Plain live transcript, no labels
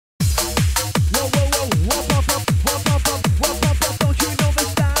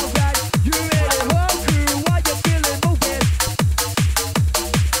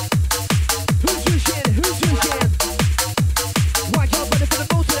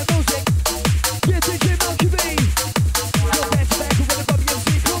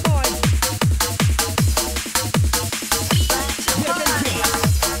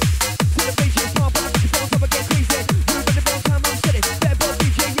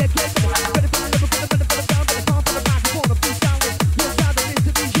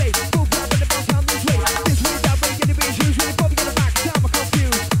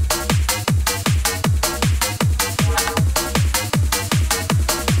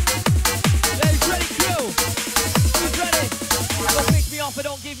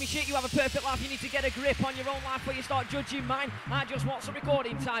me shit, you have a perfect life. You need to get a grip on your own life before you start judging mine. I just want some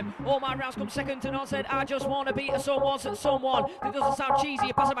recording time. All my rounds come second to none. Said I just want to be a someone that doesn't sound cheesy.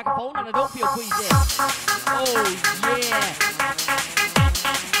 You pass a microphone and I don't feel queasy. Oh yeah.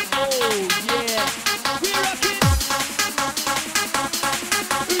 Oh yeah. We're rocking.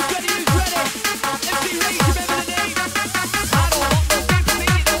 Who's ready? MC Rage,